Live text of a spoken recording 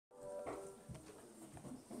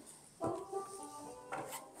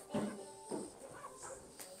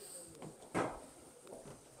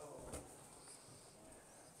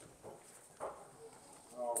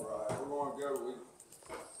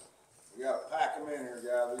pack them in here,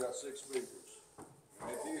 guys. We got 6 speakers.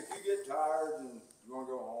 And if you get tired and you want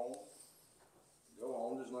to go home,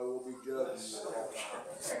 just know we'll be judging you all the time.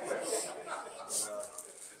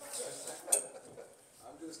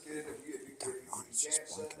 I'm just kidding. If you can't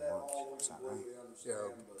set that home, we completely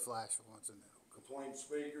understand. But flash once in there. Between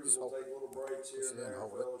speakers, we'll take little breaks here and there in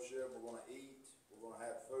fellowship. We're going to eat. We're going to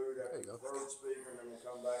have food after the 3rd speaker, and then we'll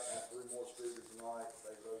come back and have 3 more speakers tonight.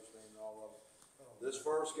 David Osteen and all of them. This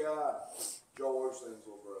first guy, Joel Osteen's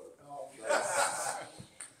little brother.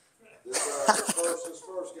 This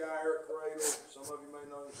first guy, Eric Cradle, some of you may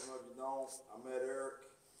know him, some of you don't. I met Eric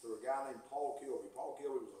through a guy named Paul Hillview. Paul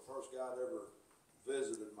Hillview was the first guy that ever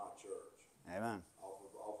visited my church. Amen.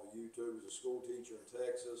 Off of YouTube. He was a school teacher in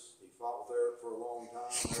Texas. He fought with Eric for a long time.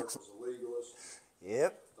 Eric was a legalist.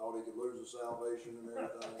 Yep. Thought he could lose his salvation and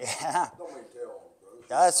everything. Yeah. Don't mean tell him, brother.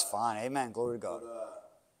 That's fine. Amen. Glory to God. But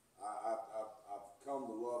I've come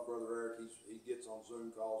to love Brother Eric. He gets on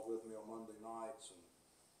Zoom calls with me on Monday nights, and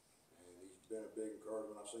he's been a big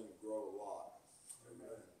encouragement. I've seen him grow a lot.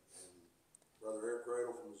 Amen. And Brother Eric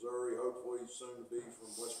Cradle from Missouri, hopefully soon to be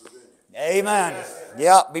from West Virginia. Amen.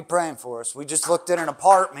 Yep, be praying for us. We just looked at an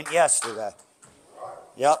apartment yesterday.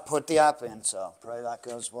 Yep, put the app in, so pray that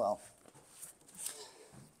goes well.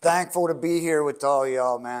 Thankful to be here with all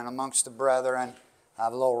y'all, man, amongst the brethren.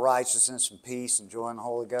 Have a little righteousness and peace, enjoying the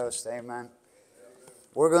Holy Ghost. Amen.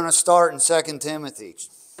 We're going to start in 2 Timothy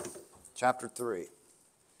chapter 3.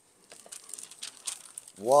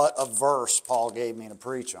 What a verse Paul gave me to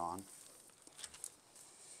preach on.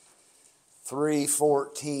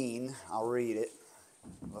 3:14. I'll read it.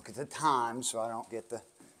 Look at the time so I don't get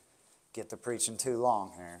the preaching too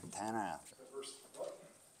long here. 10 after.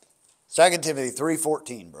 2 Timothy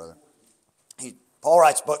 3:14, brother. Paul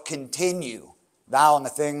writes, "But continue thou in the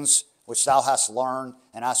things which thou hast learned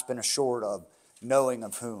and hast been assured of, knowing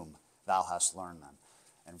of whom thou hast learned them."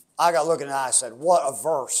 And I got looking at that, I said, what a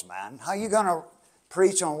verse, man. How are you going to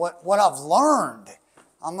preach on what I've learned?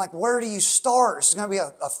 I'm like, where do you start? It's going to be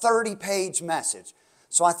a 30-page message.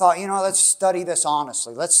 So I thought, let's study this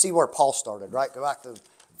honestly. Let's see where Paul started, right? Go back to the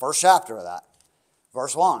first chapter of that.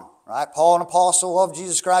 Verse 1, right? Paul, an apostle of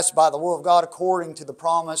Jesus Christ by the will of God, according to the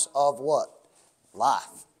promise of what?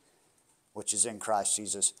 Life, which is in Christ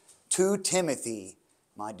Jesus. To Timothy,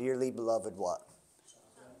 my dearly beloved what?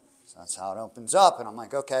 So that's how it opens up. And I'm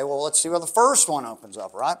like, okay, well, let's see where the first one opens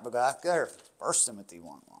up, right? But back there, 1 Timothy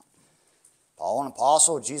 1:1. Paul, an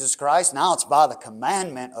apostle of Jesus Christ. Now it's by the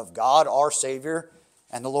commandment of God, our Savior,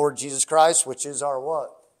 and the Lord Jesus Christ, which is our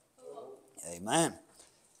what? Amen.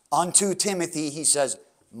 Unto Timothy, he says,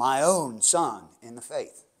 my own son in the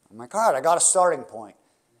faith. I'm like, all right, I got a starting point.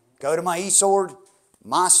 Go to my e-sword,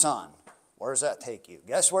 my son. Where does that take you?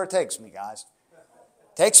 Guess where it takes me, guys?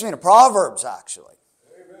 It takes me to Proverbs, actually.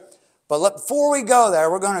 Amen. But before we go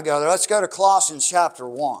there, we're going to go there. Let's go to Colossians chapter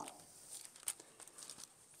 1.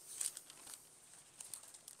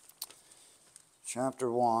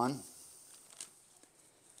 Chapter 1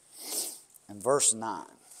 and verse 9.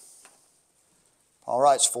 Paul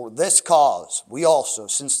writes, "For this cause we also,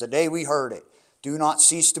 since the day we heard it, do not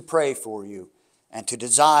cease to pray for you, and to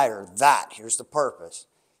desire that," here's the purpose,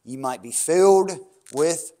 "ye might be filled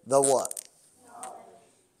with the" what?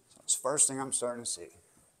 So it's the first thing I'm starting to see.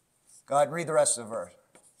 Go ahead and read the rest of the verse.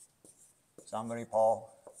 Somebody, Paul.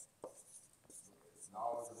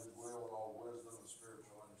 Knowledge of His will and all wisdom and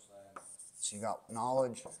spiritual understanding. So you got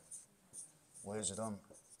knowledge, wisdom,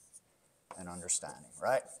 and understanding,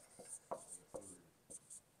 right?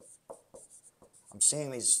 I'm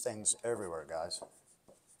seeing these things everywhere, guys.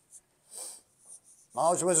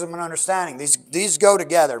 Knowledge, wisdom, and understanding. These go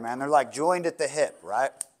together, man. They're like joined at the hip,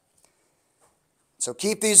 right? So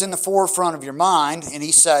keep these in the forefront of your mind. And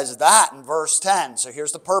he says that in verse 10. So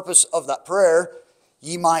here's the purpose of that prayer.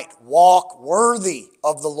 Ye might walk worthy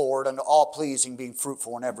of the Lord unto all pleasing, being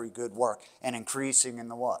fruitful in every good work, and increasing in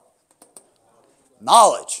the what?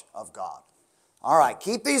 Knowledge of God. All right,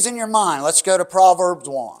 keep these in your mind. Let's go to Proverbs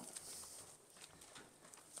 1.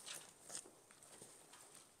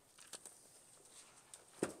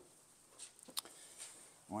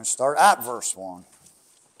 I'm going to start at verse 1.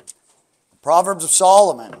 Proverbs of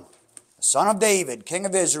Solomon, the son of David, king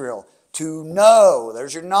of Israel, to know,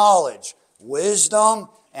 there's your knowledge, wisdom,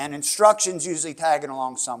 and instructions usually tagging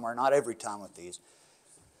along somewhere, not every time with these.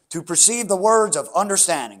 To perceive the words of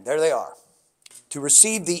understanding, there they are. To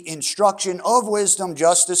receive the instruction of wisdom,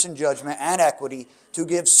 justice, and judgment, and equity. To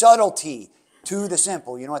give subtlety to the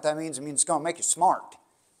simple. You know what that means? It means it's going to make you smart.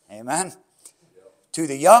 Amen? Yep. To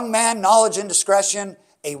the young man, knowledge and discretion.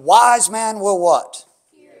 A wise man will what?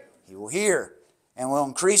 Hear. He will hear. And will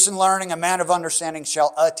increase in learning. A man of understanding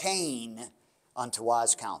shall attain unto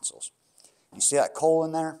wise counsels. You see that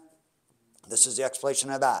colon there? This is the explanation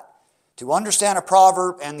of that. To understand a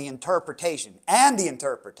proverb and the interpretation,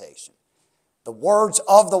 the words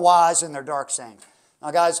of the wise and their dark sayings.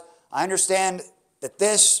 Now guys, I understand that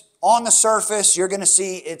this, on the surface, you're going to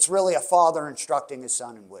see it's really a father instructing his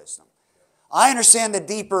son in wisdom. I understand the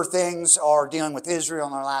deeper things are dealing with Israel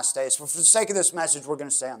in their last days, but for the sake of this message, we're going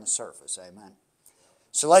to stay on the surface. Amen.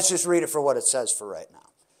 So let's just read it for what it says for right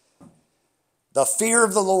now. The fear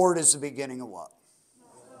of the Lord is the beginning of what?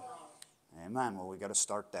 Amen. Well, we got to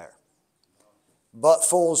start there. But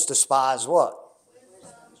fools despise what?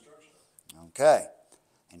 Okay.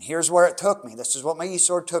 And here's where it took me. This is what my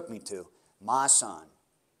eSword took me to. My son,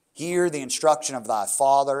 hear the instruction of thy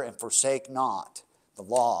father, and forsake not the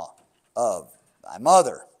law of thy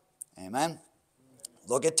mother. Amen.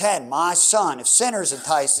 Look at 10. My son, if sinners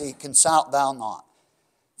entice thee, consult thou not.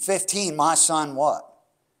 15. My son, what?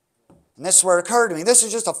 And this is where it occurred to me. This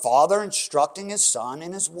is just a father instructing his son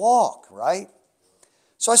in his walk, right?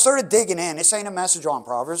 So I started digging in. This ain't a message on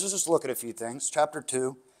Proverbs. Let's just look at a few things. Chapter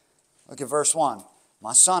 2. Look at verse 1.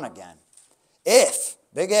 My son again. If,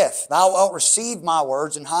 big if, thou wilt receive my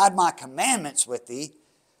words and hide my commandments with thee,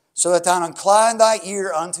 so that thou incline thy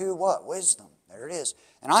ear unto what? Wisdom. There it is.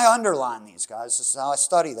 And I underline these, guys. This is how I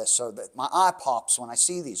study this, so that my eye pops when I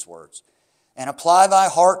see these words. And apply thy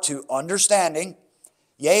heart to understanding.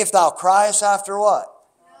 Yea, if thou criest after what?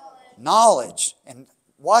 Knowledge. And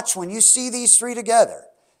watch when you see these three together.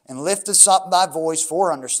 And liftest up thy voice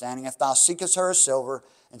for understanding. If thou seekest her as silver,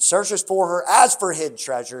 and searchest for her as for hid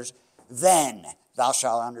treasures, then thou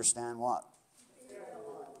shalt understand what?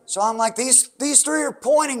 So I'm like, these three are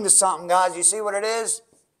pointing to something, guys. You see what it is?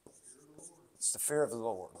 It's the fear of the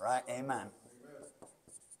Lord, right? Amen.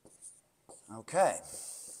 Okay.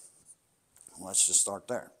 Let's just start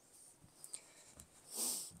there.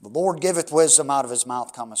 The Lord giveth wisdom, out of his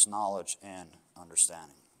mouth cometh knowledge and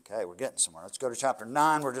understanding. Okay, we're getting somewhere. Let's go to chapter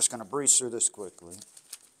 9. We're just going to breeze through this quickly.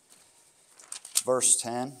 Verse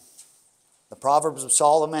 10. The Proverbs of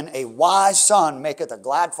Solomon, a wise son maketh a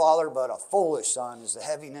glad father, but a foolish son is the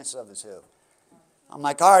heaviness of his hip. I'm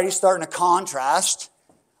like, all right, he's starting to contrast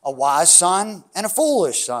a wise son and a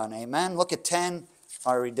foolish son. Amen. Look at 10. I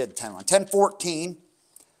already did 10. 10:14.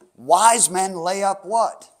 Wise men lay up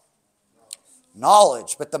what?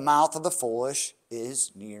 Knowledge, but the mouth of the foolish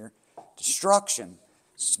is near destruction.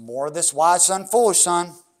 It's more of this wise son, foolish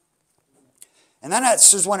son. And then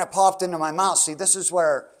this is when it popped into my mouth. See, this is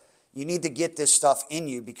where you need to get this stuff in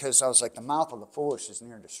you, because I was like, the mouth of the foolish is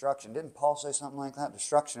near destruction. Didn't Paul say something like that?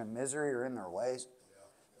 Destruction and misery are in their ways.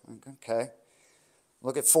 Okay.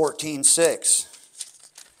 Look at 14:6.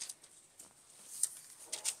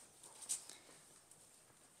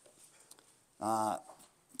 Uh,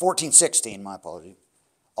 14:16, my apology.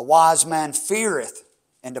 A wise man feareth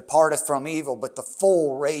and departeth from evil, but the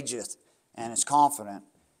fool rageth and is confident.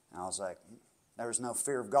 And I was like, there was no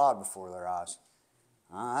fear of God before their eyes.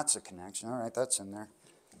 That's a connection. All right, that's in there.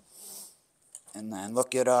 And then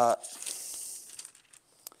look at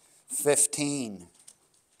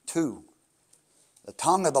 15:2. The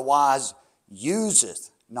tongue of the wise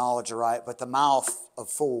useth knowledge aright, but the mouth of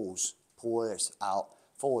fools poureth out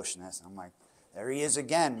foolishness. And I'm like, there he is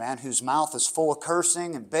again, man, whose mouth is full of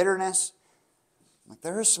cursing and bitterness. I'm like,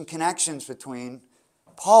 there is some connections between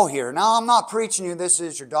Paul here. Now, I'm not preaching you this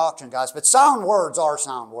is your doctrine, guys, but sound words are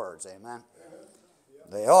sound words, amen?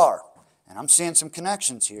 They are. And I'm seeing some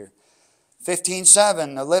connections here.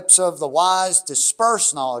 15:7, the lips of the wise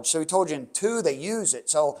disperse knowledge. So he told you in 2, they use it.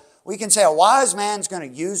 So we can say a wise man's going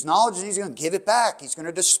to use knowledge and he's going to give it back. He's going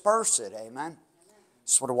to disperse it, amen?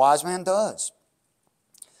 That's what a wise man does.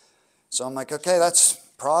 So I'm like, okay, that's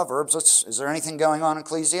Proverbs. Is there anything going on in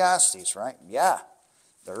Ecclesiastes, right? Yeah,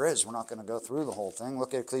 there is. We're not going to go through the whole thing.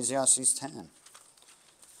 Look at Ecclesiastes 10.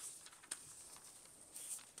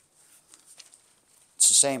 It's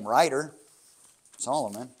the same writer,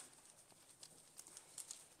 Solomon.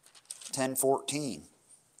 10:14.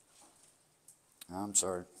 I'm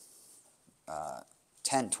sorry.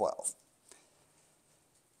 10:12.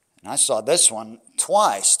 And I saw this one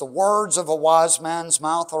twice. The words of a wise man's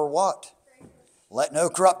mouth are what? Let no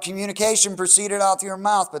corrupt communication proceed out of your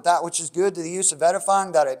mouth, but that which is good to the use of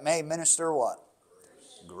edifying, that it may minister what?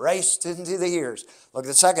 Grace into the ears. Look at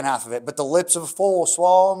the second half of it. But the lips of a fool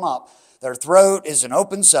swallow them up. Their throat is an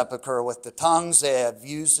open sepulchre. With the tongues they have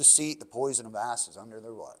used deceit. The poison of asses under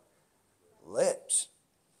their what? Lips.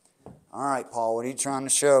 All right, Paul, what are you trying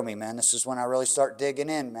to show me, man? This is when I really start digging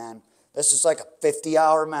in, man. This is like a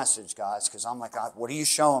 50-hour message, guys, because I'm like, what are you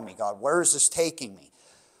showing me, God? Where is this taking me?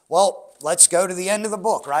 Well, let's go to the end of the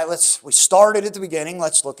book, right? We started at the beginning.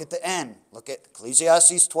 Let's look at the end. Look at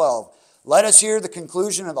Ecclesiastes 12. Let us hear the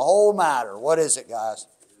conclusion of the whole matter. What is it, guys?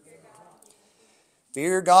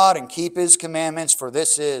 Fear God and keep His commandments, for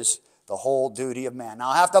this is the whole duty of man. Now,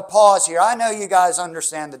 I have to pause here. I know you guys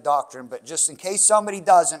understand the doctrine, but just in case somebody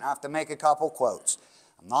doesn't, I have to make a couple quotes.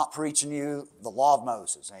 I'm not preaching you the law of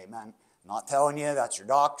Moses, amen? I'm not telling you that's your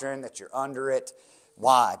doctrine, that you're under it.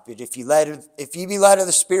 Why? But if you be led of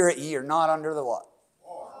the Spirit, ye are not under the what?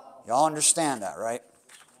 Y'all understand that, right?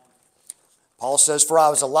 Paul says, for I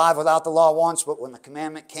was alive without the law once, but when the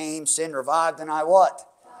commandment came, sin revived, and I what?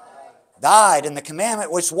 Died. And the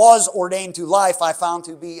commandment which was ordained to life, I found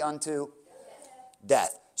to be unto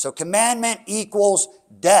death. So commandment equals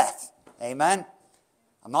death. Amen?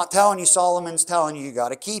 I'm not telling you, Solomon's telling you, you got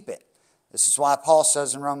to keep it. This is why Paul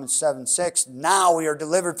says in Romans 7:6, now we are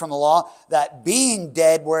delivered from the law, that being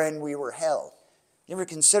dead wherein we were held. You ever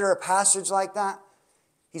consider a passage like that?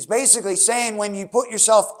 He's basically saying when you put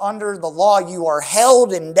yourself under the law, you are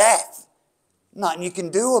held in death. Nothing you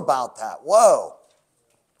can do about that. Whoa.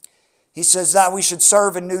 He says that we should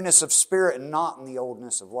serve in newness of spirit and not in the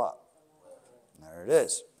oldness of what? There it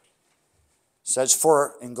is. It says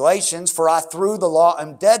in Galatians, for I through the law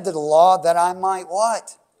am dead to the law that I might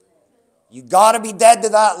what? You got to be dead to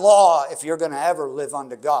that law if you're going to ever live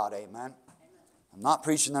unto God. Amen. I'm not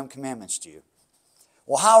preaching them commandments to you.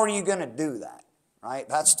 Well, how are you going to do that? Right?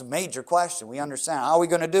 That's the major question. We understand. How are we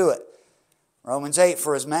going to do it? Romans 8,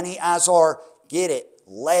 for as many as are, get it,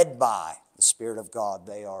 led by the Spirit of God,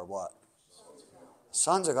 they are what?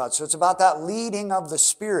 Sons of God. So it's about that leading of the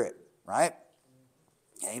Spirit, right?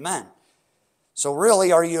 Amen. So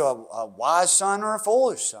really, are you a wise son or a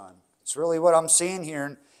foolish son? It's really what I'm seeing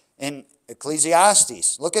here in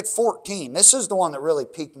Ecclesiastes. Look at 14. This is the one that really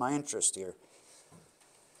piqued my interest here.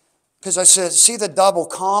 Because I said, see the double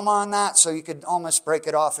comma on that? So you could almost break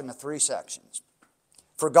it off into 3 sections.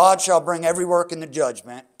 For God shall bring every work into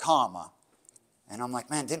judgment, comma. And I'm like,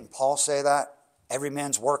 man, didn't Paul say that? Every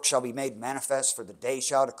man's work shall be made manifest, for the day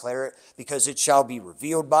shall declare it, because it shall be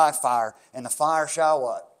revealed by fire, and the fire shall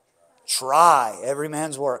what? Try every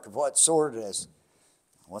man's work of what sort it is.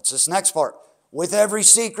 What's this next part? With every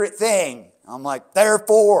secret thing. I'm like,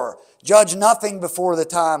 therefore, judge nothing before the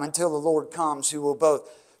time until the Lord comes, who will both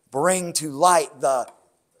bring to light the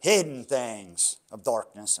hidden things of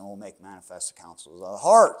darkness and will make manifest the counsels of the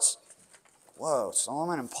hearts. Whoa,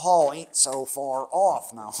 Solomon and Paul ain't so far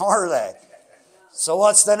off now, are they? So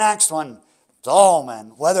what's the next one?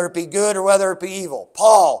 Solomon, whether it be good or whether it be evil.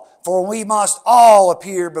 Paul, for we must all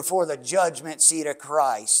appear before the judgment seat of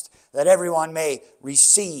Christ, that everyone may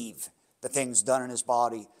receive the things done in his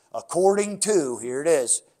body, according to, here it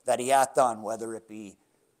is, that he hath done, whether it be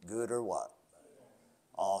good or what.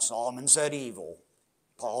 Oh, Solomon said evil.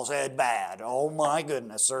 Paul said bad. Oh my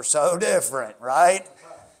goodness, they're so different, right?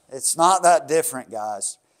 It's not that different,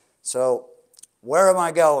 guys. So, where am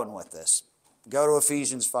I going with this? Go to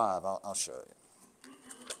Ephesians 5. I'll show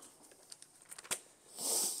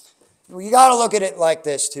you. You got to look at it like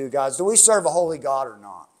this too, guys. Do we serve a holy God or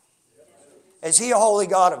not? Is He a holy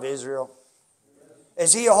God of Israel?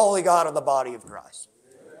 Is He a holy God of the body of Christ?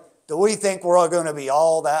 Do we think we're all going to be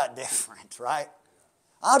all that different, right?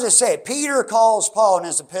 I'll just say it. Peter calls Paul in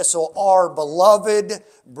his epistle our beloved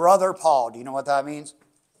brother Paul. Do you know what that means?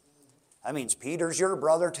 That means Peter's your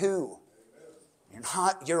brother too.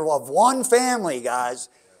 You're of one family, guys.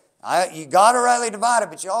 You got to rightly divide it,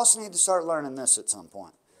 but you also need to start learning this at some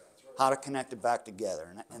point. How to connect it back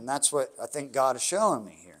together. And that's what I think God is showing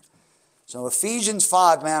me here. So Ephesians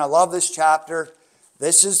 5, man, I love this chapter.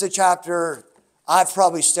 This is the chapter I've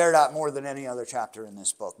probably stared at more than any other chapter in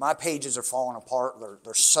this book. My pages are falling apart.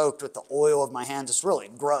 They're soaked with the oil of my hands. It's really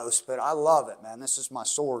gross, but I love it, man. This is my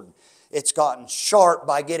sword. It's gotten sharp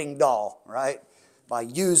by getting dull, right? By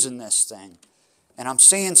using this thing. And I'm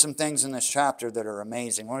seeing some things in this chapter that are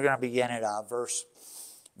amazing. We're going to begin at verse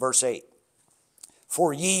 8.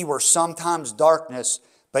 For ye were sometimes darkness,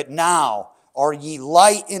 but now are ye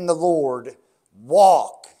light in the Lord.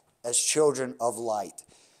 Walk as children of light.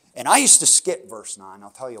 And I used to skip verse 9.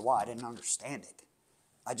 I'll tell you why. I didn't understand it.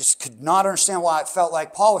 I just could not understand why it felt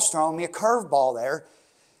like Paul was throwing me a curveball there.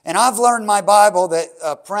 And I've learned in my Bible that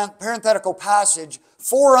a parenthetical passage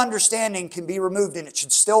for understanding can be removed and it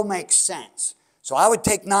should still make sense. So I would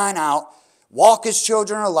take 9 out, walk as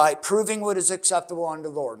children of light, proving what is acceptable unto the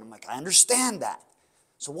Lord. And I'm like, I understand that.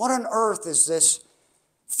 So what on earth is this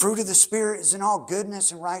fruit of the Spirit is in all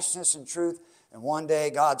goodness and righteousness and truth? And one day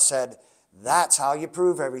God said, that's how you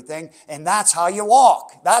prove everything, and that's how you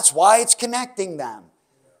walk. That's why it's connecting them.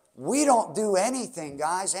 We don't do anything,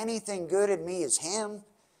 guys. Anything good in me is Him.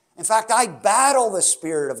 In fact, I battle the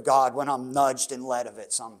Spirit of God when I'm nudged and led of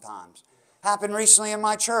it sometimes. Happened recently in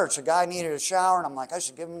my church. A guy needed a shower, and I'm like, I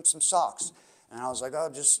should give him some socks. And I was like, oh,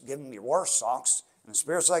 just give him your worst socks. And the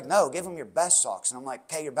Spirit's like, no, give him your best socks. And I'm like,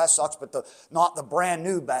 okay, your best socks, but not the brand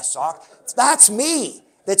new best sock. That's me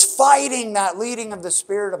that's fighting that leading of the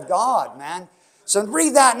Spirit of God, man. So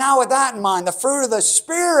read that now with that in mind. The fruit of the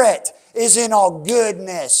Spirit is in all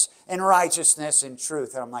goodness and righteousness and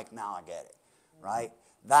truth. And I'm like, now I get it, right?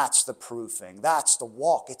 That's the proofing. That's the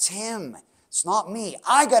walk. It's Him. It's not me.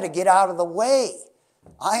 I got to get out of the way.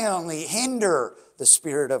 I only hinder the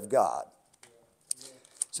Spirit of God.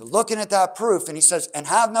 So looking at that proof, and he says, and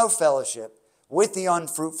have no fellowship with the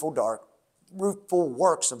unfruitful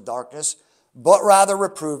works of darkness, but rather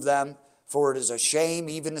reprove them, for it is a shame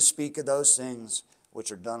even to speak of those things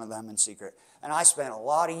which are done of them in secret. And I spent a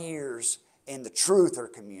lot of years in the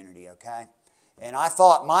truther community, okay? And I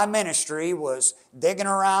thought my ministry was digging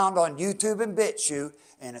around on YouTube and BitChute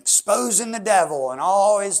and exposing the devil and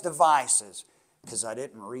all his devices, because I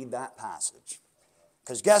didn't read that passage.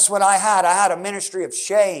 Because guess what I had? I had a ministry of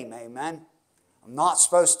shame, amen? I'm not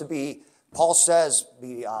supposed to be, Paul says,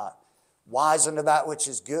 be wise unto that which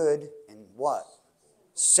is good and what?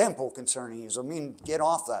 Simple concerning you. I mean, get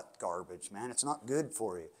off that garbage, man. It's not good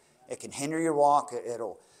for you. It can hinder your walk.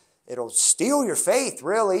 It'll steal your faith,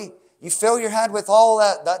 really. You fill your head with all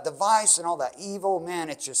that device and all that evil, man,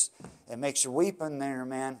 it makes you weep in there,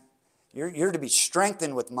 man. You're to be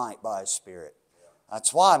strengthened with might by His Spirit.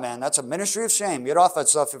 That's why, man, that's a ministry of shame. Get off that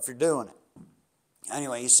stuff if you're doing it.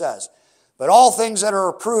 Anyway, he says, but all things that are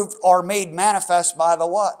approved are made manifest by the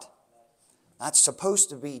what? That's supposed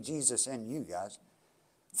to be Jesus in you, guys.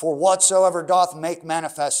 For whatsoever doth make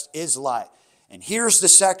manifest is light. And here's the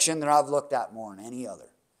section that I've looked at more than any other.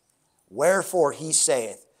 Wherefore he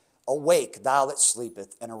saith, awake, thou that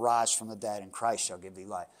sleepeth, and arise from the dead, and Christ shall give thee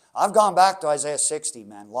light. I've gone back to Isaiah 60,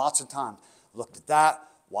 man, lots of times. Looked at that.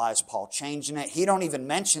 Why is Paul changing it? He don't even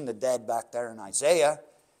mention the dead back there in Isaiah.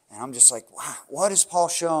 And I'm just like, wow, what is Paul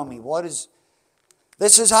showing me?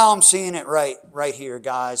 This is how I'm seeing it right here,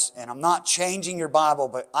 guys. And I'm not changing your Bible,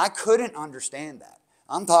 but I couldn't understand that.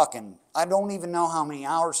 I'm talking, I don't even know how many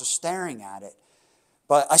hours of staring at it.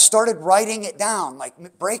 But I started writing it down,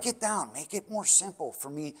 like break it down, make it more simple for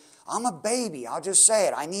me. I'm a baby, I'll just say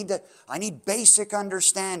it. I need basic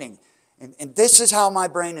understanding. And this is how my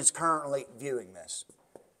brain is currently viewing this.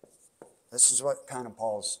 This is what kind of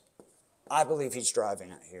I believe he's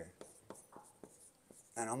driving at here.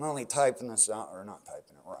 And I'm only typing this out, or not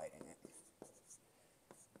typing it, writing it.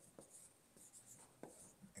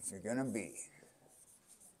 If you're going to be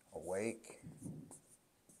awake,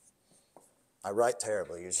 I write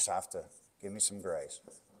terribly, you just have to give me some grace.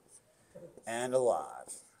 And alive.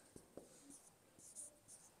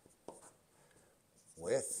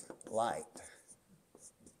 With light.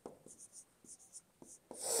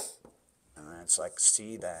 And it's like,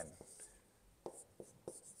 see then.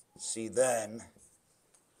 See then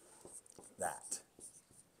that.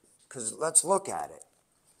 Because let's look at it.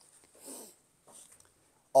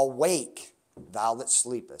 Awake, thou that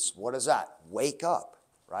sleepest. What is that? Wake up,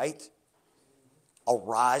 right?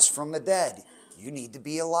 Arise from the dead. You need to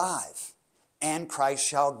be alive. And Christ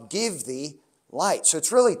shall give thee light. So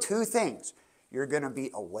it's really two things. You're going to be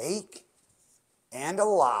awake and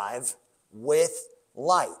alive with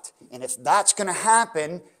light. And if that's going to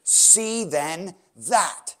happen, see then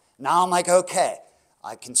that. Now I'm like, okay,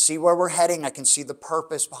 I can see where we're heading. I can see the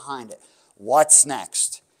purpose behind it. What's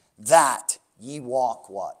next? That ye walk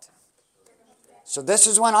what? So this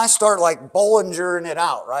is when I start like Bollingering it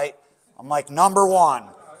out, right? I'm like, number one,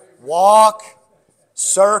 walk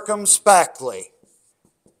circumspectly.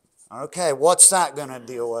 Okay, what's that going to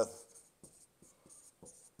deal with?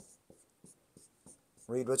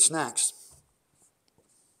 Read what's next.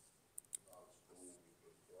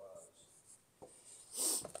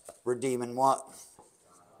 Redeeming what?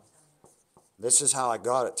 This is how I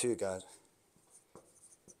got it too, guys.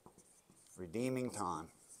 Redeeming time.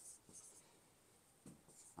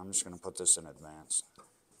 I'm just going to put this in advance.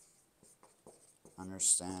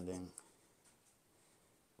 Understanding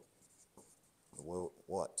the will,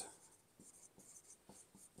 what?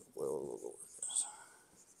 The will of the Lord.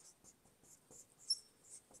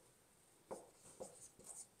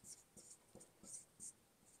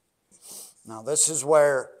 Now this is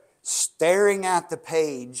where staring at the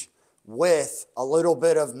page with a little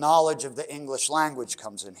bit of knowledge of the English language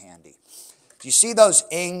comes in handy. Do you see those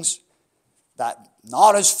ings? That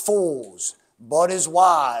not as fools, but as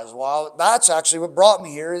wise. Well, that's actually what brought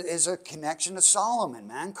me here, is a connection to Solomon,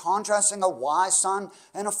 man. Contrasting a wise son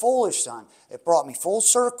and a foolish son. It brought me full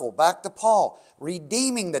circle back to Paul.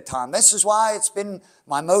 redeeming the time. This is why it's been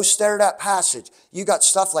my most stared at passage. You got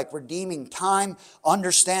stuff like redeeming time,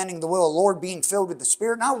 understanding the will of the Lord, being filled with the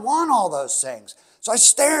Spirit, and I want all those things. So I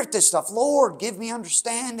stare at this stuff. Lord, give me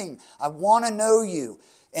understanding. I want to know you.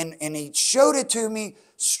 And he showed it to me,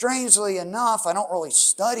 strangely enough. I don't really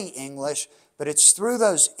study English, but it's through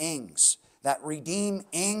those ings that redeem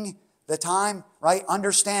the time, right?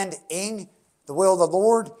 Understand the will of the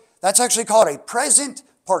Lord. That's actually called a present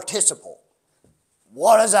participle.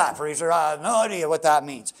 What is that, preacher? I have no idea what that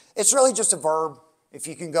means. It's really just a verb, if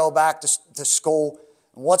you can go back to school.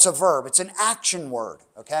 What's a verb? It's an action word,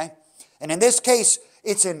 okay? And in this case,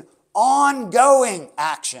 it's an ongoing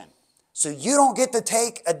action. So you don't get to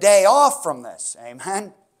take a day off from this.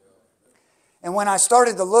 Amen? And when I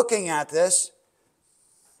started to looking at this,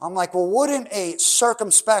 I'm like, well, wouldn't a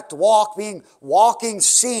circumspect walking,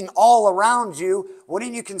 seeing all around you,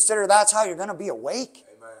 wouldn't you consider that's how you're going to be awake?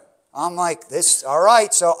 Amen. I'm like, all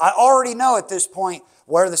right. So I already know at this point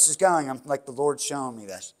where this is going. I'm like, the Lord's showing me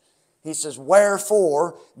this. He says,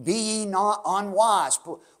 wherefore be ye not unwise.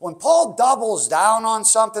 When Paul doubles down on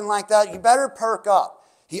something like that, you better perk up.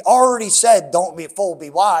 He already said, don't be a fool, be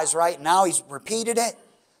wise, right? Now he's repeated it,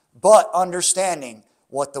 but understanding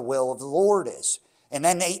what the will of the Lord is. And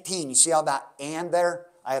then 18, you see how that and there?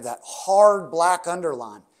 I have that hard black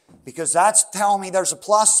underline because that's telling me there's a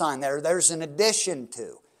plus sign there. There's an addition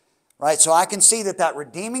to, right? So I can see that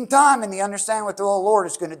redeeming time and the understanding what the will of the Lord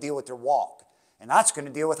is going to deal with your walk. And that's going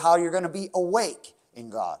to deal with how you're going to be awake in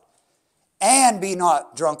God. And be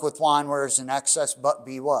not drunk with wine where there's an excess, but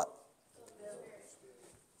be what?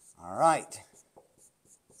 All right.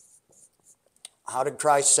 How did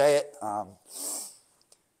Christ say it? Hold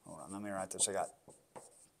on, let me write this.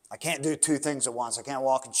 I can't do two things at once. I can't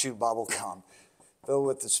walk and chew bubble gum. Filled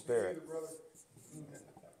with the Spirit.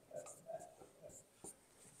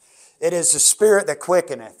 It is the Spirit that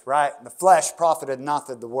quickeneth, right? The flesh profited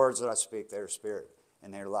nothing. The words that I speak, they are spirit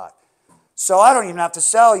and they are life. So I don't even have to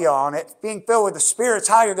sell you on it. Being filled with the Spirit's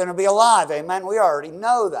how you're going to be alive. Amen. We already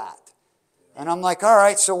know that. And I'm like, all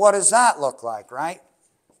right, so what does that look like, right?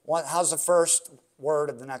 How's the first word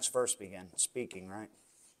of the next verse begin? Speaking, right?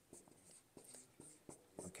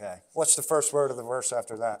 Okay. What's the first word of the verse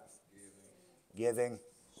after that? Giving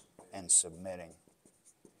and submitting.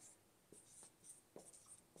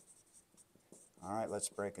 All right, let's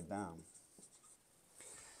break it down.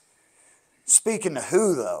 Speaking to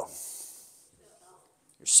who, though?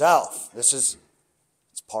 Yourself. It's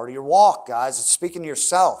part of your walk, guys. It's speaking to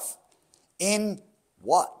yourself. In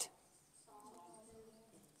what?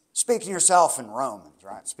 Speaking to yourself in Romans,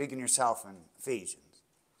 right? Speaking to yourself in Ephesians.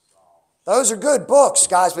 Those are good books,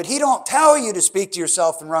 guys, but he don't tell you to speak to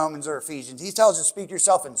yourself in Romans or Ephesians. He tells you to speak to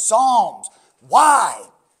yourself in Psalms. Why?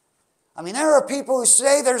 I mean, there are people who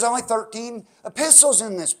say there's only 13 epistles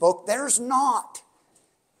in this book. There's not.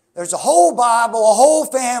 There's a whole Bible, a whole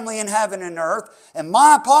family in heaven and earth, and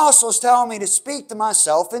my apostles tell me to speak to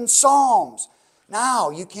myself in Psalms. Now,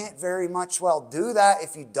 you can't very much well do that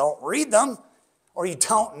if you don't read them or you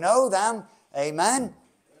don't know them. Amen?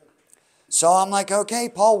 So I'm like, okay,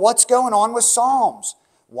 Paul, what's going on with Psalms?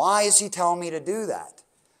 Why is he telling me to do that?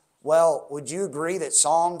 Well, would you agree that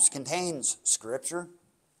Psalms contains Scripture?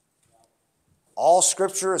 All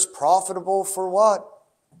Scripture is profitable for what?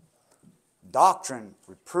 Doctrine,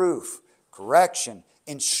 reproof, correction,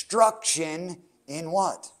 instruction in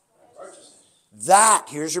what? That,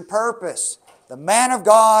 here's your purpose. The man of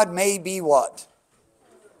God may be what?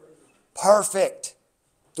 Perfect,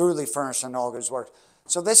 thoroughly furnished in all his works.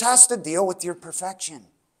 So this has to deal with your perfection.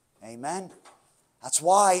 Amen? That's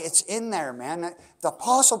why it's in there, man. The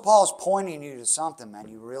Apostle Paul is pointing you to something, man.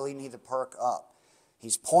 You really need to perk up.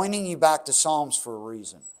 He's pointing you back to Psalms for a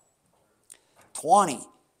reason. 20,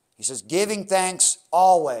 he says, giving thanks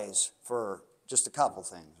always for just a couple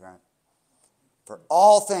things, right? For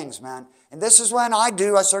all things, man. And this is when I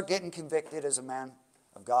start getting convicted as a man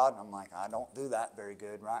of God. I'm like, I don't do that very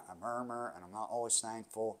good, right? I murmur and I'm not always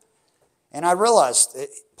thankful. And I realized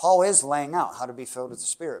Paul is laying out how to be filled with the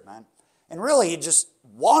Spirit, man. And really, just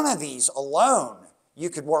one of these alone you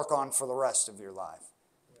could work on for the rest of your life.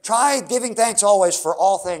 Try giving thanks always for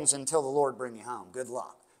all things until the Lord bring you home. Good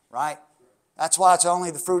luck, right? That's why it's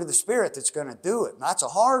only the fruit of the Spirit that's going to do it. And that's a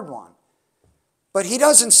hard one. But he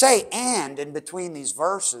doesn't say and in between these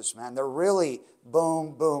verses, man. They're really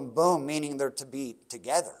boom, boom, boom, meaning they're to be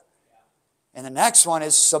together. And the next one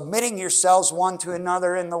is submitting yourselves one to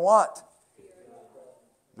another in the what?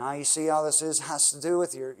 Now you see how this has to do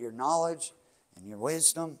with your knowledge and your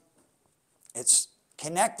wisdom. It's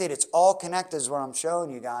connected. It's all connected is what I'm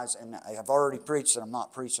showing you guys. And I have already preached that I'm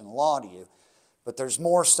not preaching the law to you. But there's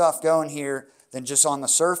more stuff going here than just on the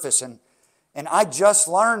surface. And I just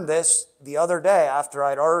learned this the other day after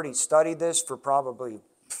I'd already studied this for probably,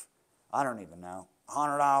 I don't even know,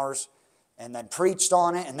 100 hours, and then preached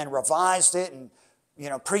on it, and then revised it, and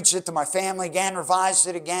preached it to my family again, revised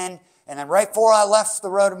it again. And then right before I left the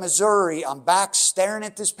road to Missouri, I'm back staring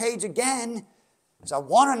at this page again because I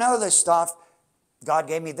want to know this stuff. God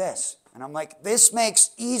gave me this. And I'm like, this makes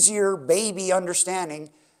easier baby understanding.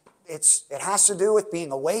 It has to do with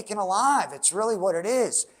being awake and alive. It's really what it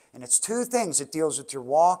is. And it's two things. It deals with your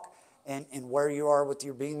walk and where you are with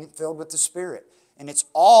your being filled with the Spirit. And it's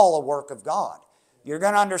all a work of God. You're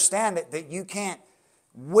going to understand that you can't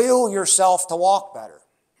will yourself to walk better.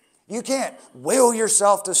 You can't will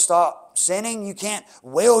yourself to stop sinning. You can't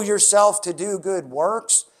will yourself to do good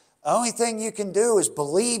works. The only thing you can do is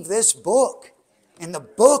believe this book. And the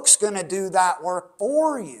book's going to do that work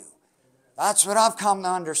for you. That's what I've come to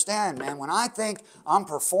understand, man. When I think I'm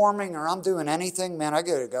performing or I'm doing anything, man, I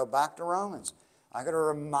got to go back to Romans. I got to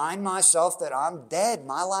remind myself that I'm dead.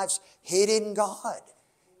 My life's hid in God.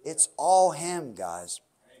 It's all Him, guys.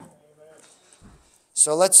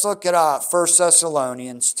 So let's look at 1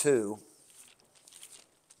 Thessalonians 2.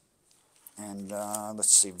 And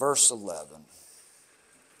let's see, verse 11.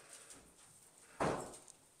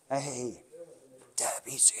 Hey,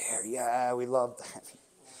 Debbie's here. Yeah, we love that.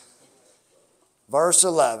 Verse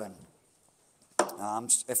 11.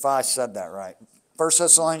 If I said that right. 1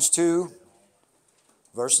 Thessalonians 2,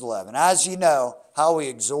 verse 11. As you know, how we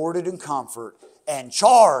exhorted and comfort and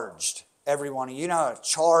charged every one of you. You know,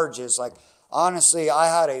 charge is like, honestly, I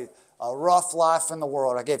had a rough life in the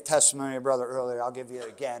world. I gave testimony to a brother earlier. I'll give you it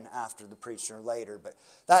again after the preacher later. But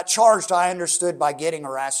that charged I understood by getting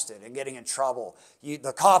arrested and getting in trouble.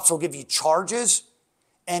 The cops will give you charges,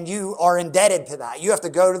 and you are indebted to that. You have to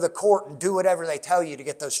go to the court and do whatever they tell you to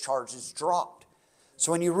get those charges dropped.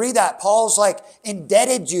 So when you read that, Paul's like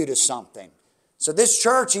indebted you to something. So this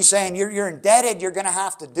church, he's saying, you're indebted, you're going to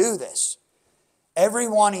have to do this. Every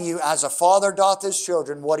one of you, as a father doth his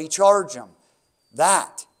children, what he charged them,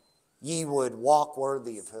 that ye would walk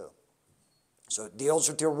worthy of who? So it deals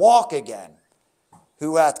with your walk again.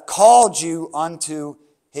 Who hath called you unto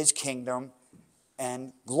his kingdom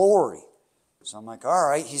and glory. So I'm like, all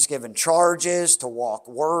right, he's given charges to walk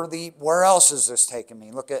worthy. Where else is this taking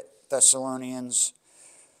me? Look at 1 Thessalonians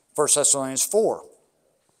 4.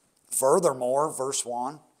 Furthermore, verse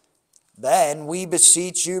 1, then we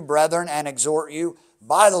beseech you, brethren, and exhort you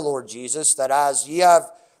by the Lord Jesus, that as ye have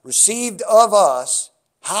received of us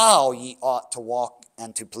how ye ought to walk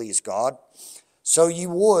and to please God, so ye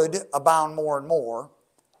would abound more and more.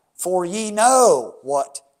 For ye know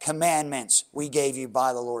what commandments we gave you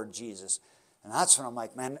by the Lord Jesus. And that's when I'm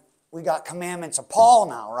like, man, we got commandments of Paul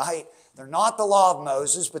now, right? They're not the law of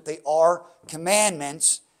Moses, but they are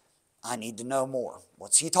commandments. I need to know more.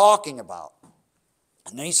 What's he talking about?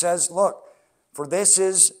 And then he says, look, for this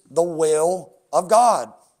is the will of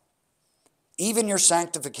God. Even your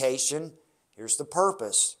sanctification, here's the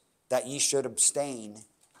purpose, that ye should abstain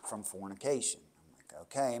from fornication. I'm like,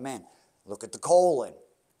 okay, amen. Look at the colon.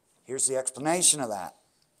 Here's the explanation of that.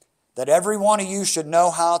 That every one of you should know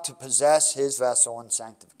how to possess his vessel in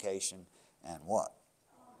sanctification and what?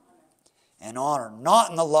 And honor, not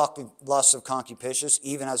in the lust of concupiscence,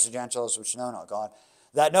 even as the Gentiles which know not God,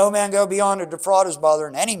 that no man go beyond to defraud his brother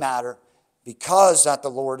in any matter, because that the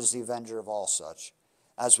Lord is the avenger of all such,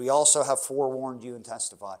 as we also have forewarned you and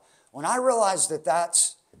testified. When I realized that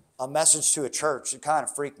that's a message to a church, it kind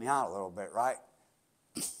of freaked me out a little bit, right?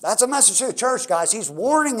 That's a message to the church, guys. He's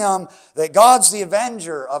warning them that God's the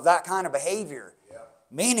avenger of that kind of behavior. Yeah.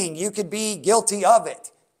 Meaning you could be guilty of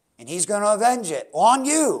it, and He's going to avenge it on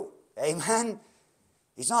you. Amen?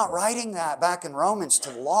 He's not writing that back in Romans to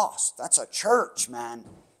the lost. That's a church, man.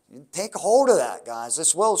 Take a hold of that, guys.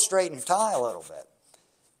 This will straighten your tie a little bit.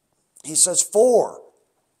 He says, for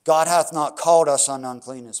God hath not called us unto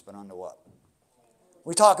uncleanness, but unto what?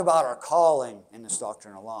 We talk about our calling in this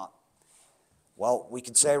doctrine a lot. Well, we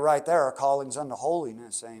could say right there, our calling's unto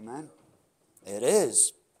holiness, amen? It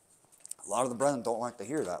is. A lot of the brethren don't like to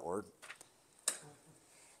hear that word.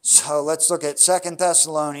 So let's look at 2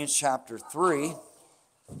 Thessalonians chapter 3.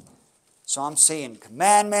 So I'm seeing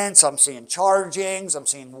commandments, I'm seeing chargings, I'm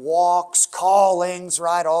seeing walks, callings,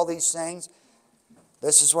 right? All these things.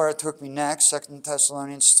 This is where it took me next. 2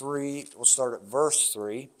 Thessalonians 3, we'll start at verse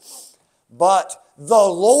 3. But the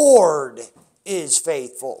Lord is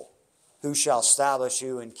faithful, who shall establish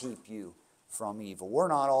you and keep you from evil. We're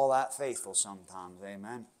not all that faithful sometimes,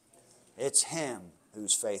 amen? It's Him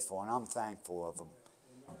who's faithful, and I'm thankful of Him.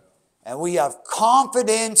 And we have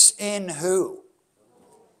confidence in who?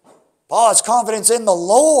 Paul has confidence in the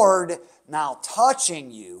Lord now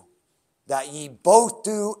touching you, that ye both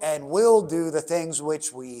do and will do the things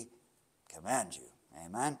which we command you.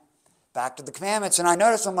 Amen. Back to the commandments. And I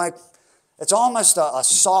notice I'm like, it's almost a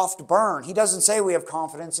soft burn. He doesn't say we have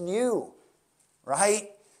confidence in you. Right?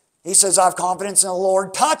 He says, I have confidence in the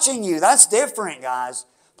Lord touching you. That's different, guys.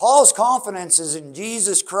 Paul's confidence is in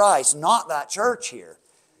Jesus Christ, not that church here.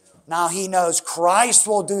 Now he knows Christ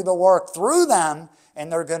will do the work through them, and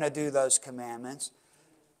they're going to do those commandments.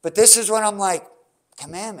 But this is when I'm like,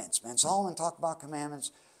 commandments, man. Solomon talked about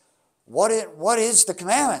commandments. What is the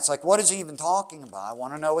commandments? Like, what is he even talking about? I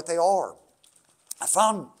want to know what they are.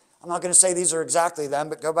 I'm not going to say these are exactly them,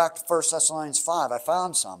 but go back to 1 Thessalonians 5. I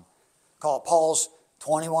found some. Call it Paul's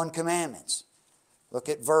 21 commandments. Look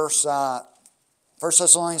at 1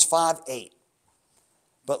 Thessalonians 5:8.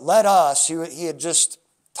 But let us, he had just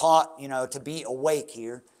taught, to be awake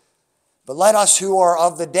here. But let us who are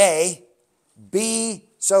of the day be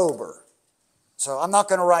sober. So I'm not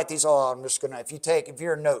going to write these all out. I'm just going to, if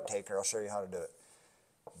you're a note taker, I'll show you how to do it.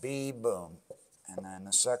 Be, boom. And then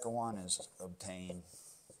the second one is obtain.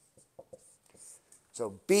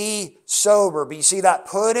 So be sober. But you see that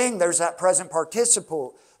putting? There's that present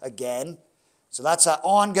participle again. So that's that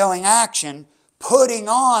ongoing action, putting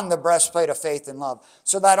on the breastplate of faith and love.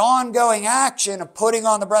 So that ongoing action of putting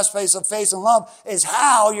on the breastplate of faith and love is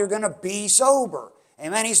how you're going to be sober.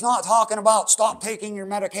 Amen. He's not talking about stop taking your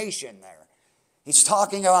medication there. He's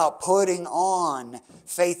talking about putting on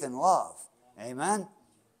faith and love. Amen.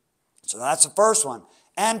 So that's the first one.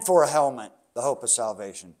 And for a helmet, the hope of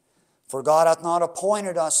salvation. For God hath not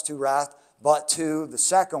appointed us to wrath, but to, the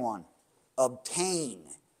second one, obtain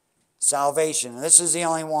salvation. And this is the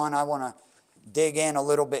only one I want to dig in a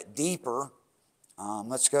little bit deeper.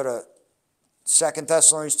 Let's go to 2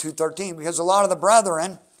 Thessalonians 2:13, because a lot of the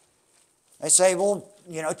brethren, they say, well,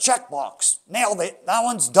 checkbox, nailed it, that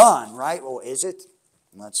one's done, right? Well, is it?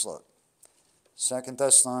 Let's look. 2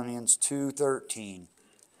 Thessalonians 2:13.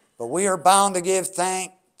 But we are bound to give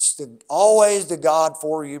thanks always to God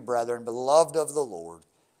for you, brethren, beloved of the Lord,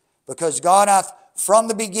 because God hath from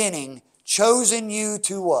the beginning chosen you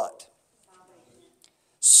to what?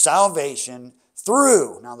 Salvation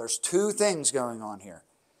through. Now there's two things going on here.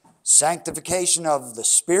 Sanctification of the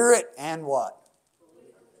Spirit and what?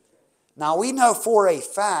 Now we know for a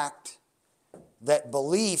fact that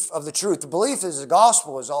belief of the truth, the belief is the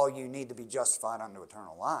gospel is all you need to be justified unto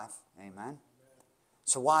eternal life. Amen.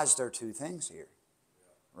 So why is there two things here?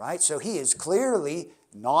 Right? So he is clearly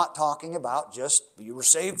not talking about just you were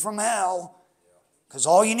saved from hell, because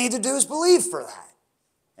all you need to do is believe for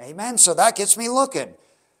that. Amen. So that gets me looking.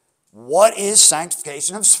 What is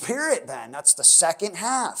sanctification of spirit then? That's the second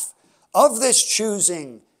half of this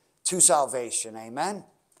choosing to salvation. Amen.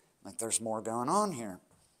 Like there's more going on here.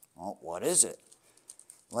 Well, what is it?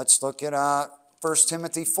 Let's look at 1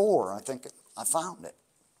 Timothy 4. I think I found it.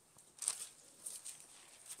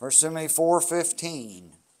 1 Timothy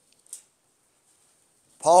 4:15.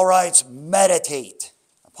 Paul writes, meditate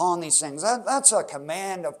upon these things. That's a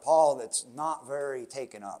command of Paul that's not very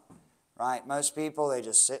taken up. Right? Most people, they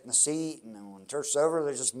just sit in the seat, and then when church's over,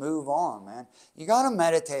 they just move on, man. You got to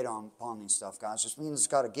meditate upon these stuff, guys. It just means it's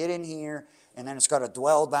got to get in here, and then it's got to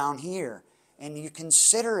dwell down here. And you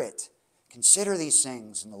consider it. Consider these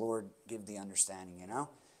things, and the Lord give the understanding,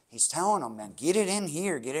 He's telling them, man, get it in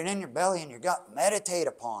here. Get it in your belly and your gut. Meditate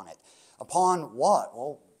upon it. Upon what?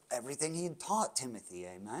 Well, everything he had taught Timothy,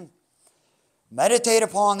 amen. Meditate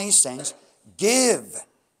upon these things. Give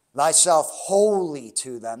thyself wholly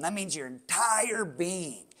to them. That means your entire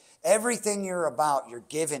being. Everything you're about, you're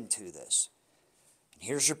given to this. And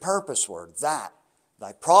here's your purpose word, that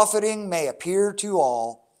thy profiting may appear to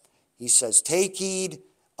all. He says, take heed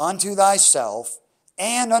unto thyself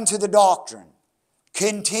and unto the doctrine.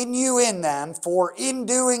 Continue in them, for in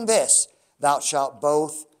doing this thou shalt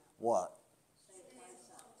both what?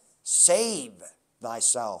 Save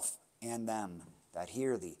thyself and them that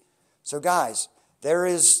hear thee. So guys, there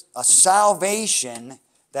is a salvation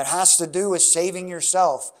that has to do with saving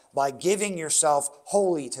yourself by giving yourself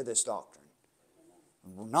wholly to this doctrine.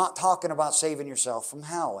 We're not talking about saving yourself from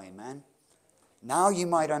hell, amen? Now you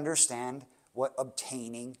might understand what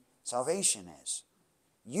obtaining salvation is.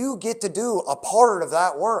 You get to do a part of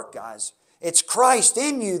that work, guys. It's Christ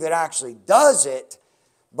in you that actually does it,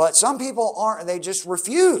 but some people aren't, they just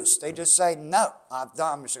refuse. They just say, no, I'm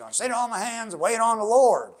just going to sit on my hands and wait on the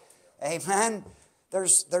Lord. Amen?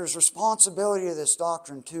 There's responsibility to this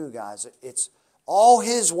doctrine too, guys. It's all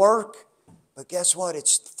His work, but guess what?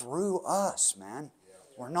 It's through us, man.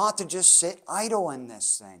 We're not to just sit idle in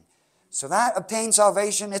this thing. So that obtain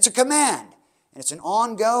salvation, it's a command. And it's an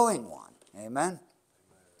ongoing one. Amen?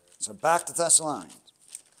 So back to Thessalonians.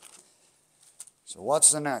 So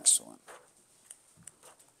what's the next one?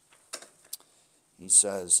 He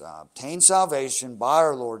says, obtain salvation by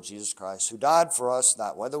our Lord Jesus Christ, who died for us,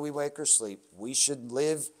 that whether we wake or sleep, we should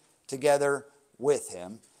live together with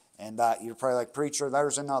him. And that you're probably like, preacher,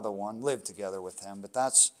 there's another one, live together with him. But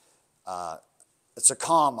that's, it's a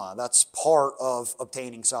comma. That's part of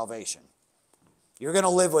obtaining salvation. You're going to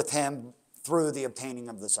live with him through the obtaining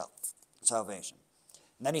of the salvation.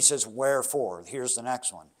 And then he says, wherefore? Here's the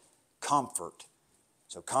next one. Comfort.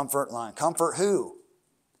 So comfort line. Comfort who?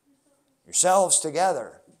 Yourselves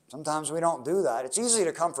together. Sometimes we don't do that. It's easy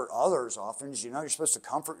to comfort others often. Did you know you're supposed to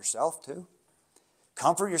comfort yourself too?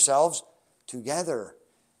 Comfort yourselves together.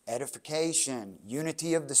 Edification,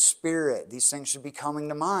 unity of the Spirit. These things should be coming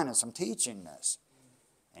to mind as I'm teaching this.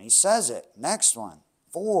 And he says it. Next one.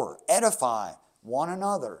 4. Edify one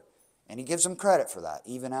another. And he gives them credit for that,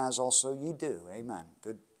 even as also you do. Amen.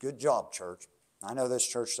 Good job, church. I know this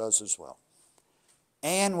church does as well.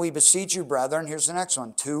 And we beseech you, brethren, here's the next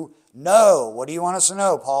one, to know. What do you want us to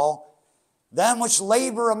know, Paul? Them which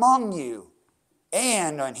labor among you.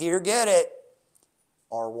 And here, get it,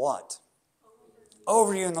 are what?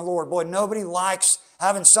 Over you in the Lord. Boy, nobody likes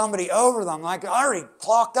having somebody over them. Like, I already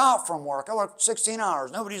clocked out from work. I worked 16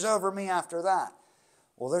 hours. Nobody's over me after that.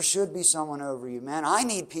 Well, there should be someone over you, man. I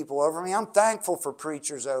need people over me. I'm thankful for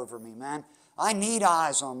preachers over me, man. I need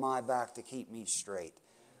eyes on my back to keep me straight.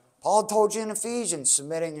 Paul told you in Ephesians,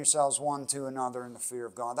 submitting yourselves one to another in the fear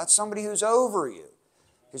of God. That's somebody who's over you.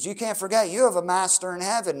 Because you can't forget, you have a master in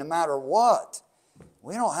heaven no matter what.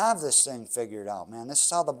 We don't have this thing figured out, man. This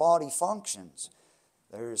is how the body functions.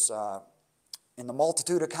 There's, in the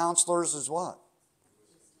multitude of counselors is what?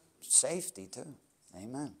 Safety too.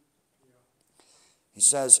 Amen. He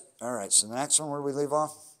says, all right, so the next one, where do we leave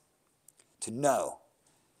off? To know.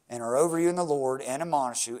 And are over you in the Lord, and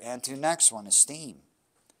admonish you. And to next one, esteem.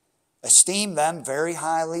 Esteem them very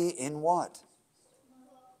highly in what?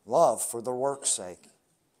 Love for their work's sake.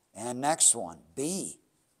 And next one, be.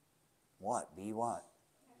 What? Be what?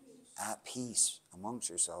 At peace amongst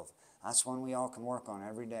yourselves. That's one we all can work on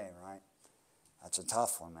every day, right? That's a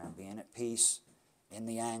tough one, man. Being at peace in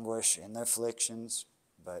the anguish, in the afflictions.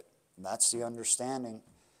 But that's the understanding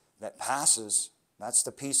that passes. That's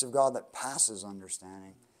the peace of God that passes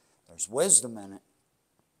understanding. There's wisdom in it.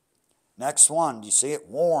 Next one, do you see it?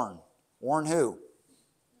 Warn. Warn who?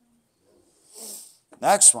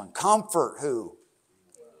 Next one, comfort who?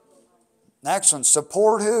 Next one,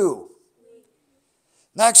 support who?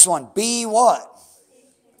 Next one, be what?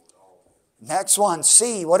 Next one,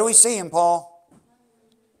 see. What do we see in Paul?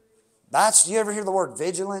 Do you ever hear the word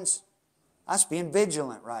vigilance? That's being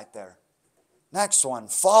vigilant right there. Next one,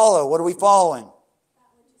 follow. What are we following?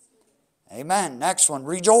 Amen. Next one,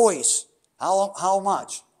 rejoice. How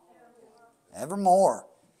much? Evermore.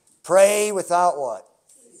 Pray without what?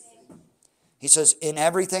 He says, in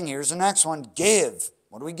everything, here's the next one, give.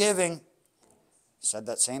 What are we giving? He said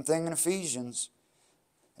that same thing in Ephesians.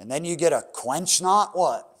 And then you get a quench not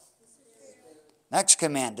what? Next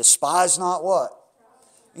command, despise not what?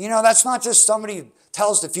 You know, that's not just somebody who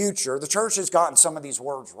tells the future. The church has gotten some of these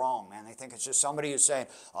words wrong, man. They think it's just somebody who's saying,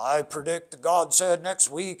 I predict that God said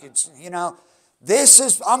next week. It's, you know,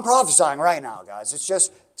 I'm prophesying right now, guys. It's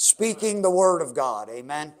just speaking the word of God.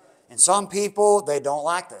 Amen. And some people, they don't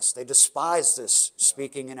like this. They despise this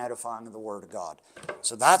speaking and edifying of the word of God.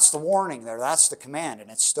 So that's the warning there. That's the command. And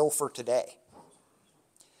it's still for today.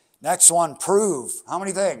 Next one, prove. How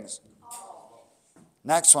many things?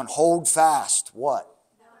 Next one, hold fast. What?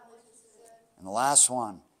 And the last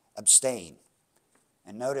one, abstain.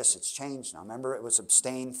 And notice it's changed now. Remember it was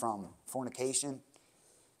abstain from fornication?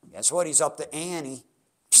 Guess what? He's up to ante.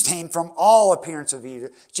 Abstain from all appearance of evil.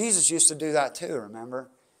 Jesus used to do that too, remember?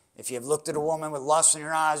 If you've looked at a woman with lust in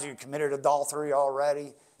your eyes, you committed adultery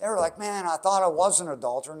already. They were like, man, I thought I was an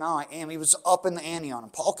adulterer. Now I am. He was up in the ante on him.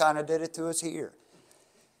 Paul kind of did it to us here.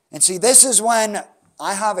 And see, this is when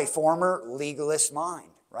I have a former legalist mind,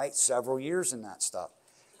 right? Several years in that stuff.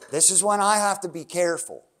 This is when I have to be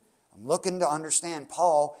careful. I'm looking to understand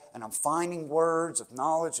Paul, and I'm finding words of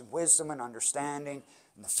knowledge and wisdom and understanding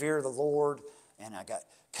and the fear of the Lord. And I got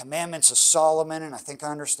commandments of Solomon, and I think I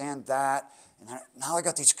understand that. And now I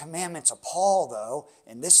got these commandments of Paul, though,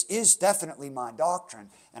 and this is definitely my doctrine,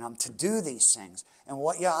 and I'm to do these things. And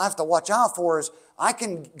what I have to watch out for is I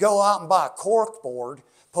can go out and buy a cork board,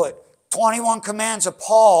 put 21 commands of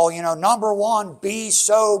Paul, number 1, be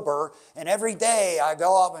sober, and every day I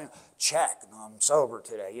go up and check, I'm sober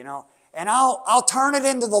today, and I'll turn it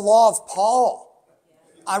into the law of Paul.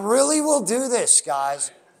 I really will do this,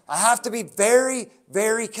 guys. I have to be very,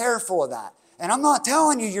 very careful of that. And I'm not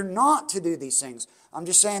telling you you're not to do these things. I'm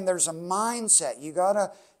just saying there's a mindset. You got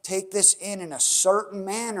to take this in a certain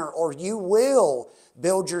manner, or you will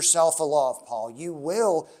build yourself a love, Paul. You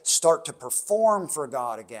will start to perform for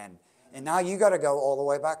God again. And now you got to go all the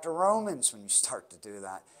way back to Romans when you start to do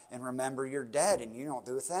that. And remember you're dead and you don't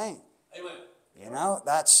do a thing. Amen. You know,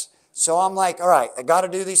 so I'm like, all right, I got to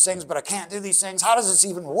do these things, but I can't do these things. How does this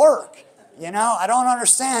even work? You know, I don't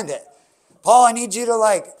understand it. Paul, I need you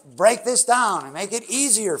to break this down and make it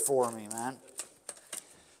easier for me, man.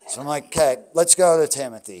 So I'm like, okay, let's go to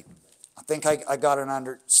Timothy. I think I got an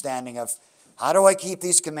understanding of how do I keep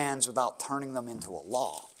these commands without turning them into a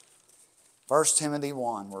law. 1 Timothy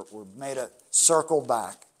 1, we're made a circle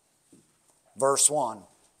back. Verse 1,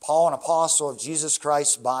 Paul, an apostle of Jesus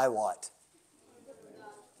Christ by what?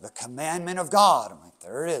 The commandment of God. I'm like,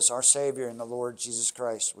 there it is, our Savior and the Lord Jesus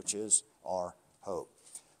Christ, which is our hope.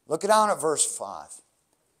 Look down at verse 5.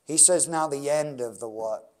 He says now the end of the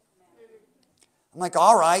what? I'm like,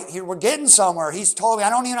 all right, here we're getting somewhere. He's told me, I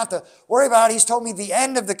don't even have to worry about it. He's told me the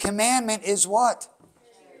end of the commandment is what?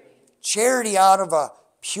 Charity out of a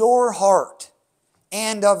pure heart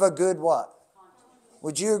and of a good what?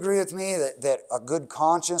 Would you agree with me that a good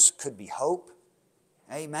conscience could be hope?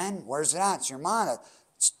 Amen. Where's it at? It's your mind.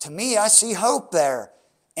 To me, I see hope there.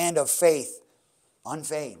 And of faith,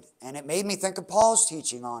 unfeigned. And it made me think of Paul's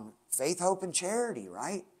teaching on faith, hope, and charity,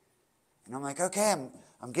 right? And I'm like, okay,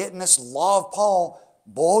 I'm getting this law of Paul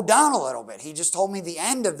boiled down a little bit. He just told me the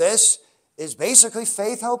end of this is basically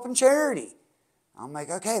faith, hope, and charity. I'm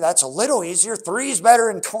like, okay, that's a little easier. 3 is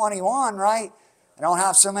better than 21, right? I don't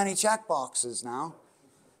have so many check boxes now.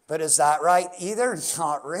 But is that right either?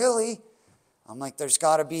 Not really. I'm like, there's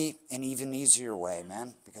got to be an even easier way,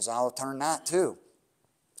 man, because I'll turn that too.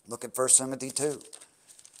 Look at 1 Timothy 2.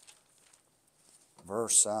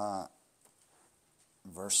 Verse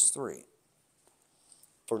 3.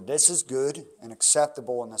 For this is good and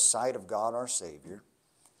acceptable in the sight of God our Savior,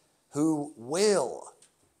 who will,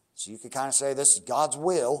 so you could kind of say this is God's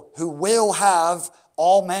will, who will have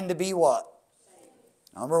all men to be what?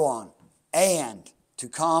 Number 1. And to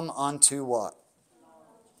come unto what?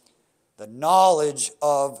 The knowledge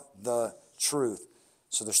of the truth.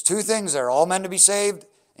 So there's 2 things there. All men to be saved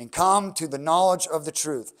and come to the knowledge of the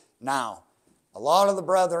truth. Now, a lot of the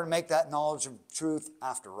brethren make that knowledge of truth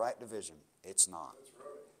after right division. It's not.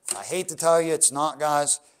 I hate to tell you it's not,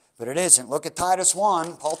 guys, but it isn't. Look at Titus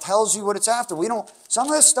 1. Paul tells you what it's after. Some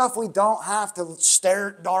of this stuff we don't have to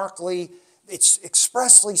stare darkly. It's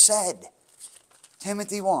expressly said.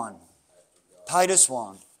 Timothy 1. Titus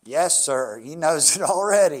 1. Yes, sir. He knows it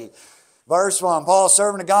already. Verse 1. Paul,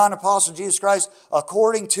 servant of God and apostle of Jesus Christ,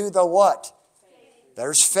 according to the what? Faith.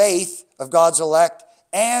 There's faith of God's elect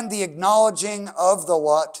and the acknowledging of the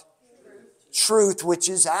what? Truth, which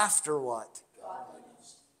is after what?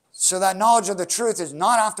 So that knowledge of the truth is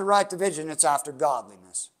not after right division, it's after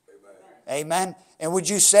godliness. Amen. Amen. And would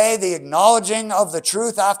you say the acknowledging of the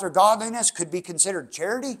truth after godliness could be considered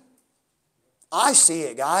charity? I see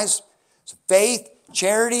it, guys. So faith,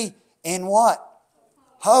 charity, in what?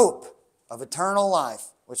 Hope of eternal life,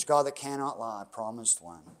 which God that cannot lie promised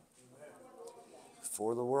when?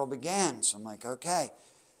 Before the world began. So I'm like, okay.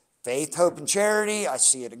 Faith, hope, and charity. I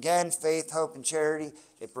see it again. Faith, hope, and charity.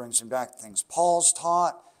 It brings me back to things Paul's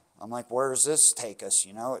taught. I'm like, where does this take us?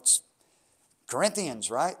 You know, it's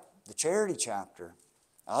Corinthians, right? The charity chapter.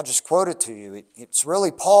 I'll just quote it to you. It's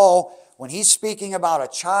really Paul, when he's speaking about a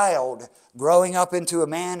child growing up into a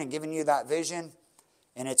man and giving you that vision,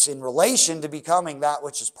 and it's in relation to becoming that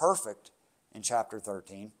which is perfect in chapter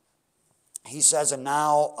 13. He says, and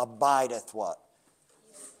now abideth what?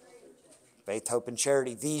 Faith, hope, and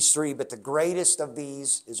charity. These 3, but the greatest of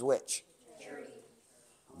these is which? Charity.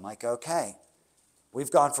 I'm like, okay. We've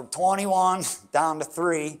gone from 21 down to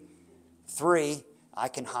 3. 3, I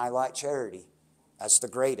can highlight charity as the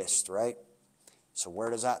greatest, right? So where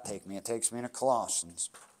does that take me? It takes me into Colossians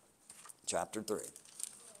chapter 3.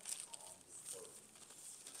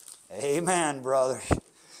 Amen, brother.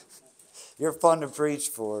 You're fun to preach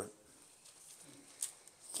for.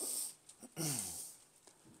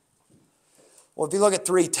 Well, if you look at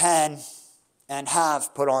 3:10, and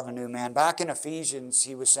have put on the new man. Back in Ephesians,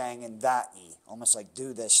 he was saying, in that ye, almost like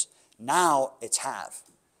do this. Now it's have.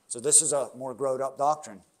 So this is a more grown up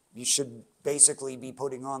doctrine. You should basically be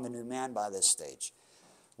putting on the new man by this stage.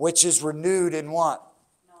 Which is renewed in what?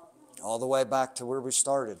 All the way back to where we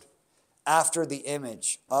started. After the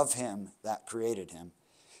image of him that created him.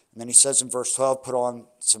 And then he says in verse 12, put on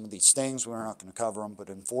some of these things. We're not going to cover them, but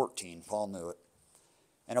in 14, Paul knew it.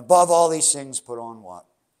 And above all these things, put on what?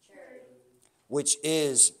 Charity. which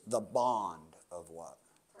is the bond of what?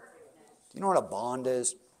 Do you know what a bond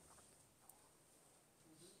is?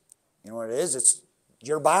 You know what it is?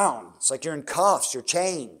 You're bound. It's like you're in cuffs. You're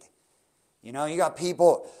chained. You know, you got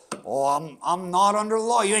people, oh, I'm not under the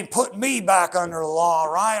law. You ain't putting me back under the law,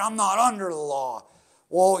 right? I'm not under the law.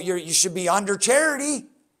 Well, you should be under charity.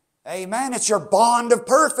 Amen. It's your bond of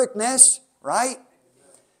perfectness, right?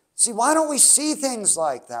 See, why don't we see things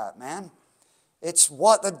like that, man? It's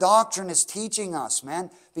what the doctrine is teaching us, man.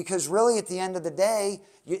 Because really, at the end of the day,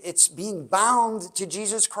 it's being bound to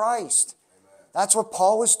Jesus Christ. That's what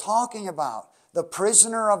Paul was talking about. The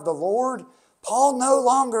prisoner of the Lord. Paul no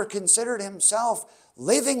longer considered himself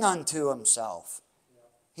living unto himself.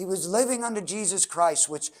 He was living unto Jesus Christ,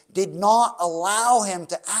 which did not allow him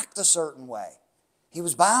to act a certain way. He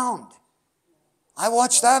was bound. I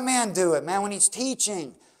watched that man do it, man, when he's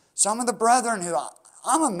teaching. Some of the brethren who,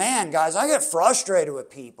 I'm a man, guys, I get frustrated with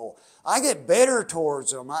people. I get bitter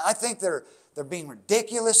towards them. I think they're being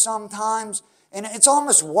ridiculous sometimes. And it's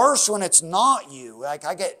almost worse when it's not you. Like,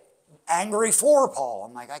 I get angry for Paul.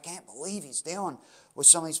 I'm like, I can't believe he's dealing with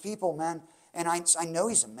some of these people, man. And I know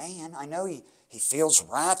he's a man. I know he feels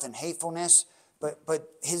wrath and hatefulness. But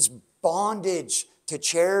his bondage to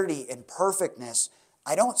charity and perfectness,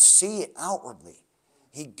 I don't see it outwardly.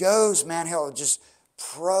 He goes, man, he'll just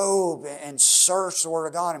probe and search the Word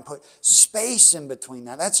of God and put space in between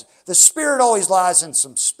that. That's the Spirit always lies in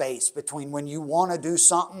some space between when you want to do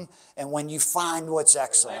something and when you find what's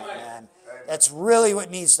excellent, man. That's really what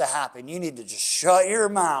needs to happen. You need to just shut your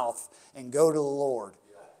mouth and go to the Lord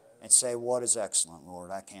and say, what is excellent, Lord?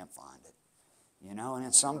 I can't find it. You know,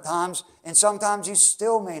 and sometimes you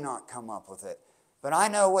still may not come up with it. But I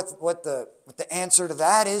know what the answer to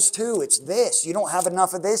that is too. It's this. You don't have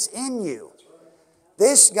enough of this in you.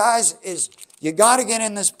 This, guys, you got to get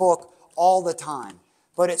in this book all the time.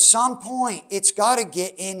 But at some point, it's got to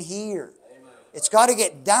get in here. It's got to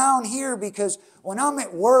get down here, because when I'm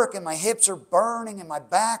at work and my hips are burning and my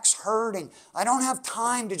back's hurting, I don't have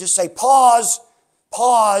time to just say, pause,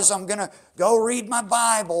 I'm going to go read my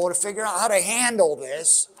Bible to figure out how to handle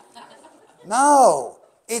this. No,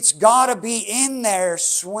 it's got to be in there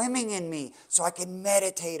swimming in me so I can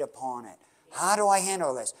meditate upon it. How do I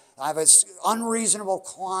handle this? I have an unreasonable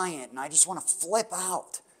client and I just want to flip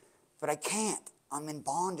out. But I can't. I'm in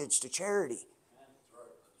bondage to charity.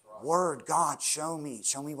 Word, God, show me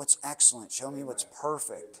what's excellent. Show me what's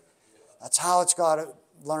perfect. That's how it's got to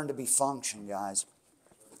learn to be function, guys.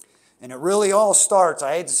 And it really all starts,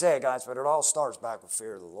 I hate to say it, guys, but it all starts back with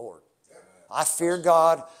fear of the Lord. I fear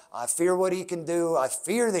God. I fear what He can do. I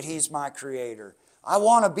fear that He's my Creator. I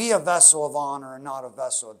want to be a vessel of honor and not a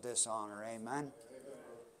vessel of dishonor. Amen?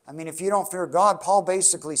 I mean, if you don't fear God, Paul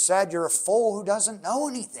basically said you're a fool who doesn't know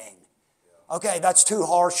anything. Okay, that's too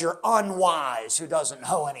harsh. You're unwise who doesn't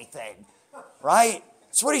know anything. Right?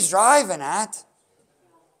 That's what he's driving at.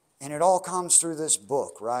 And it all comes through this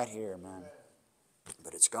book right here, man.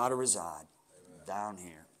 But it's got to reside down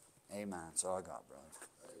here. Amen. That's all I got, brother.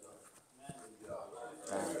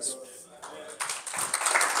 Thanks.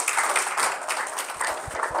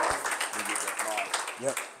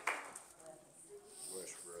 Yep.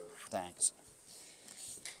 Thanks.